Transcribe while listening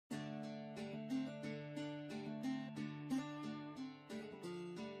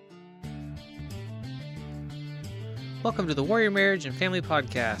Welcome to the Warrior Marriage and Family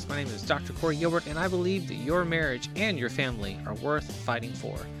Podcast. My name is Dr. Corey Gilbert, and I believe that your marriage and your family are worth fighting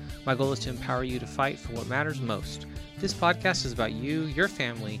for. My goal is to empower you to fight for what matters most. This podcast is about you, your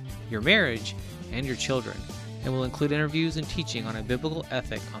family, your marriage, and your children, and will include interviews and teaching on a biblical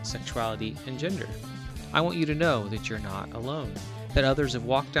ethic on sexuality and gender. I want you to know that you're not alone, that others have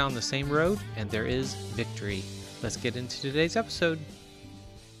walked down the same road, and there is victory. Let's get into today's episode.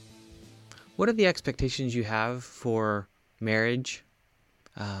 What are the expectations you have for marriage,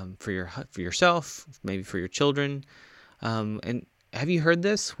 for yourself, maybe for your children? And have you heard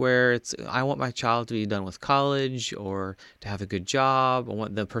this where I want my child to be done with college or to have a good job. I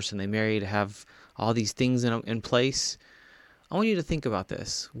want the person they marry to have all these things in place. I want you to think about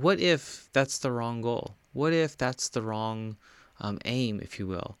this. What if that's the wrong goal? What if that's the wrong aim, if you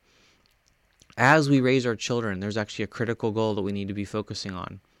will? As we raise our children, there's actually a critical goal that we need to be focusing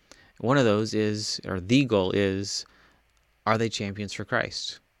on. One of those the goal is, are they champions for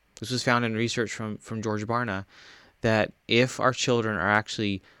Christ? This was found in research from George Barna, that if our children are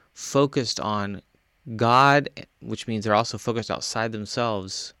actually focused on God, which means they're also focused outside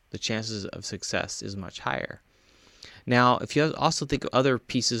themselves, the chances of success is much higher. Now, if you also think of other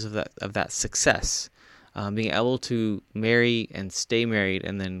pieces of that success, being able to marry and stay married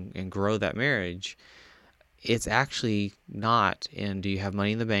and grow that marriage, it's actually not in do you have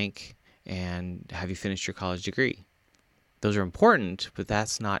money in the bank and have you finished your college degree. Those are important, but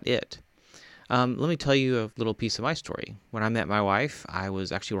that's not it. Let me tell you a little piece of my story. When I met my wife, I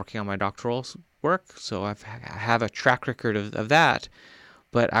was actually working on my doctoral work, so I have a track record of that,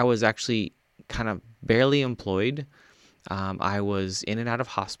 but I was actually kind of barely employed. I was in and out of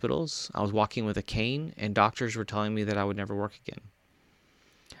hospitals. I was walking with a cane, and doctors were telling me that I would never work again.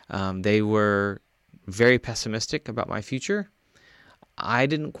 They were very pessimistic about my future. I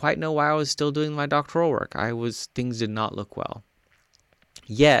didn't quite know why I was still doing my doctoral work. Things did not look well.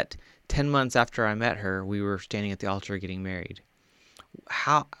 Yet, 10 months after I met her, we were standing at the altar getting married.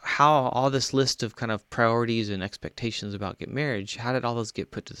 How all this list of kind of priorities and expectations about marriage, how did all those get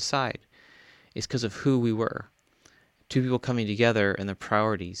put to the side? It's because of who we were. Two people coming together and the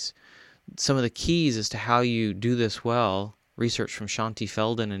priorities. Some of the keys as to how you do this well, research from Shaunti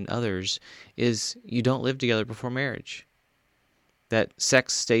Feldhahn and others, is you don't live together before marriage. That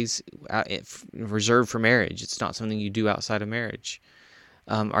sex stays reserved for marriage. It's not something you do outside of marriage.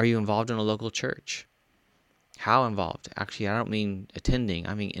 Are you involved in a local church? How involved? Actually, I don't mean attending.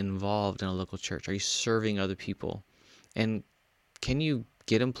 I mean involved in a local church. Are you serving other people? And can you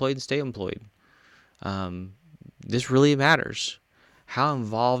get employed and stay employed? This really matters. How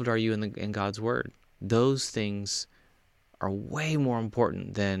involved are you in God's Word? Those things are way more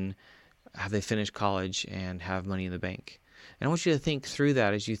important than have they finished college and have money in the bank. And I want you to think through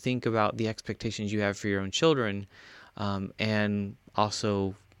that as you think about the expectations you have for your own children, and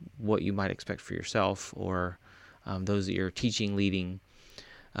also what you might expect for yourself or those that you're teaching, leading.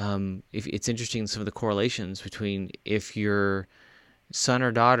 If it's interesting, some of the correlations between if your son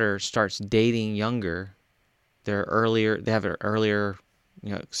or daughter starts dating younger, they have an earlier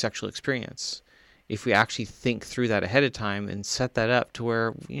sexual experience. If we actually think through that ahead of time and set that up to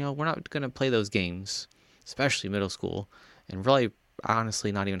where, we're not going to play those games, especially middle school, and really, honestly,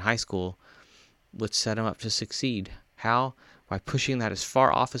 not even high school, let's set them up to succeed. How? By pushing that as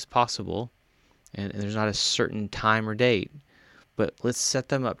far off as possible, and there's not a certain time or date, but let's set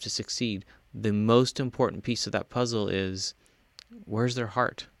them up to succeed. The most important piece of that puzzle is, where's their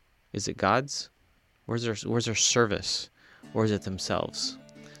heart? Is it God's? Where's their service? Or is it themselves?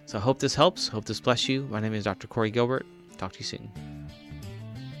 So I hope this helps. Hope this bless you. My name is Dr. Corey Gilbert. Talk to you soon.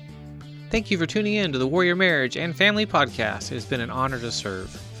 Thank you for tuning in to the Warrior Marriage and Family Podcast. It has been an honor to serve.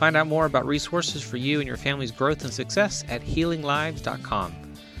 Find out more about resources for you and your family's growth and success at healinglives.com.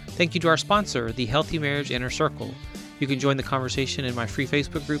 Thank you to our sponsor, the Healthy Marriage Inner Circle. You can join the conversation in my free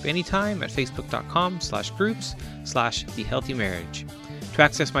Facebook group anytime at facebook.com/groups/thehealthymarriage. To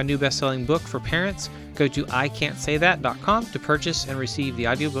access my new best-selling book for parents, go to ican'tsaythat.com to purchase and receive the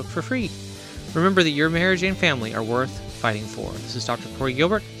audiobook for free. Remember that your marriage and family are worth fighting for. This is Dr. Corey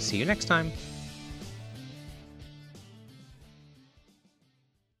Gilbert. See you next time.